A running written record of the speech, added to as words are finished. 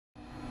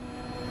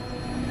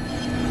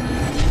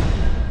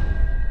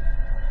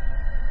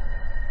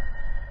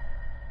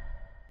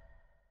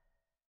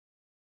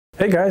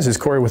Hey guys, it's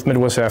Cory with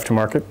Midwest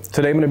Aftermarket.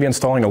 Today I'm going to be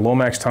installing a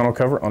Lomax tonneau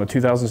cover on a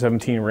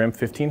 2017 Ram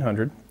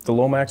 1500. The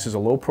Lomax is a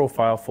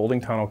low-profile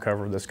folding tonneau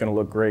cover that's going to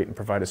look great and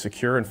provide a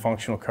secure and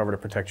functional cover to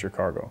protect your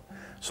cargo.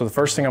 So the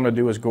first thing I'm going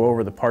to do is go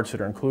over the parts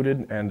that are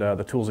included and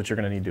the tools that you're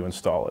going to need to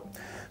install it.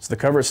 So the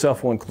cover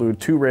itself will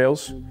include 2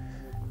 rails,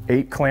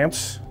 8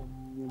 clamps,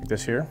 like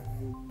this here,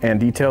 and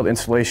detailed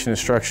installation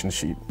instruction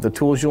sheet. The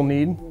tools you'll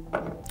need,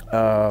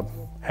 a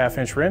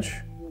 1/2-inch wrench,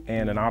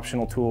 and an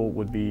optional tool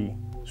would be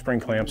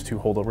spring clamps to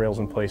hold the rails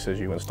in place as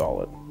you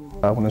install it.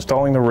 When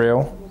installing the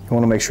rail, you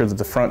want to make sure that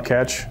the front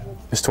catch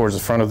is towards the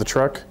front of the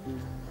truck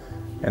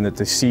and that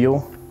the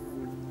seal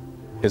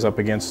is up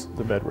against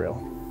the bed rail.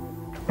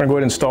 We're going to go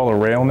ahead and install the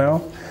rail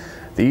now.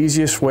 The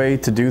easiest way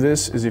to do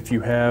this is if you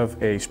have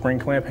a spring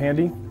clamp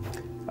handy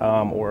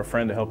or a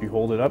friend to help you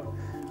hold it up.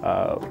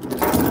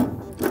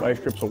 Vice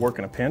grips will work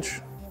in a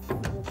pinch. So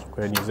go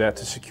ahead and use that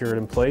to secure it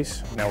in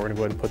place. Now we're going to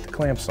go ahead and put the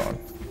clamps on.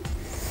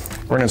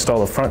 We're going to install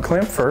the front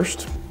clamp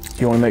first.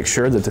 You want to make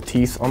sure that the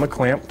teeth on the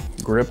clamp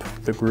grip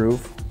the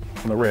groove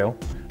on the rail,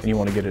 and you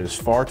want to get it as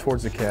far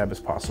towards the cab as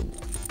possible.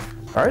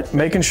 All right,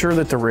 making sure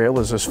that the rail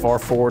is as far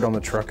forward on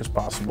the truck as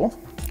possible.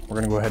 We're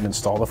going to go ahead and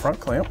install the front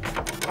clamp.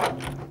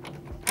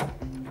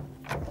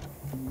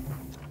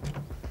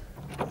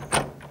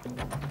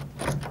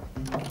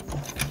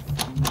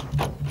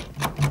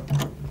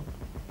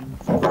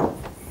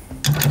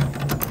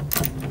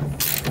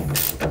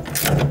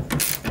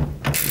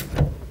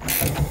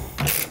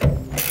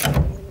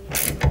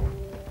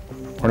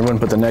 We're going to go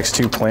ahead and put the next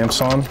 2 clamps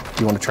on.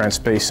 You want to try and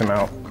space them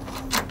out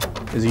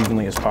as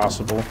evenly as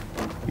possible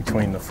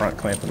between the front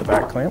clamp and the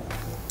back clamp.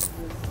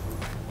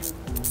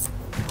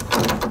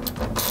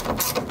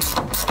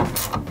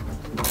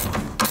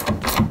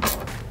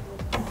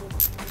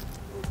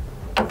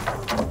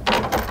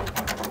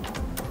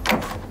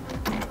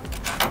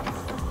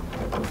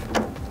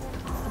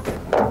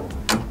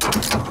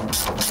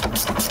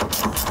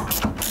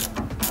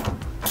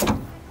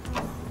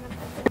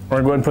 We're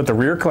going to go ahead and put the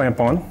rear clamp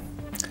on.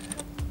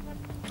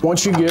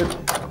 Once you get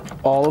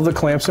all of the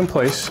clamps in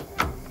place,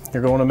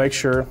 you're going to make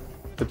sure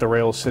that the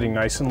rail is sitting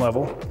nice and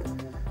level.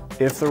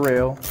 If the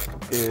rail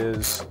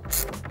is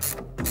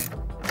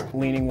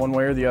leaning one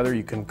way or the other,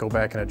 you can go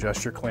back and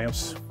adjust your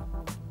clamps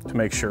to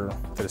make sure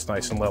that it's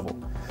nice and level.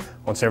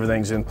 Once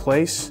everything's in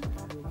place,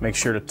 make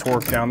sure to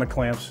torque down the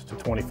clamps to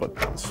 20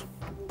 foot-pounds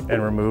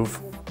and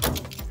remove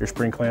your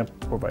spring clamp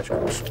or vice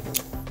grips.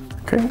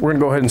 Okay, we're going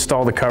to go ahead and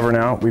install the cover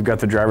now. We've got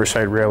the driver's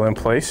side rail in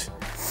place.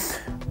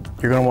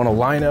 You're going to want to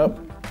line up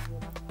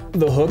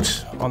the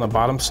hooks on the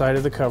bottom side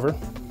of the cover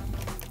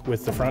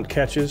with the front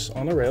catches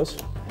on the rails.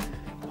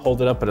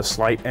 Hold it up at a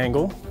slight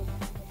angle,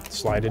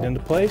 slide it into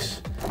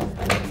place,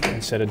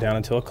 and set it down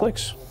until it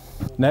clicks.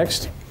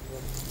 Next,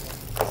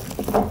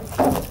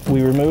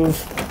 we remove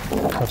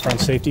the front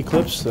safety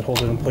clips that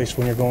hold it in place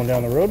when you're going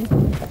down the road.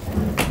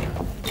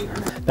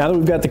 Now that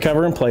we've got the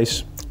cover in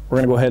place, we're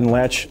going to go ahead and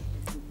latch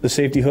the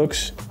safety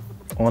hooks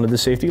onto the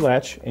safety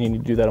latch, and you need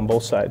to do that on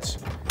both sides.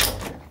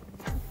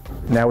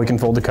 Now we can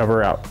fold the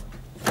cover out.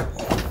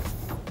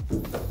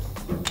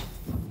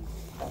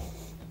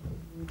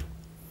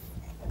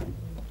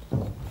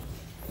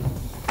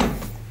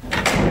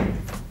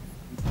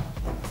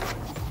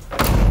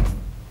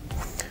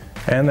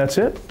 And that's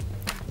it.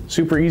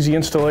 Super easy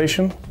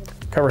installation.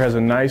 Cover has a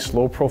nice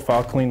low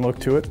profile clean look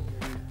to it.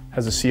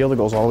 Has a seal that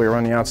goes all the way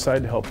around the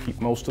outside to help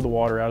keep most of the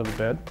water out of the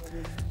bed.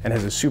 And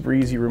has a super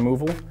easy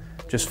removal.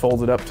 Just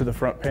fold it up to the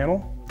front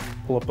panel,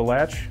 pull up the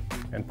latch,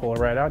 and pull it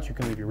right out. You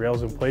can leave your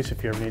rails in place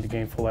if you ever need to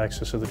gain full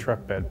access to the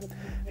truck bed.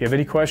 If you have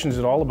any questions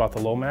at all about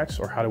the Lomax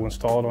or how to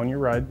install it on your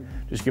ride,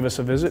 just give us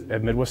a visit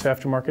at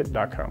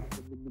midwestaftermarket.com.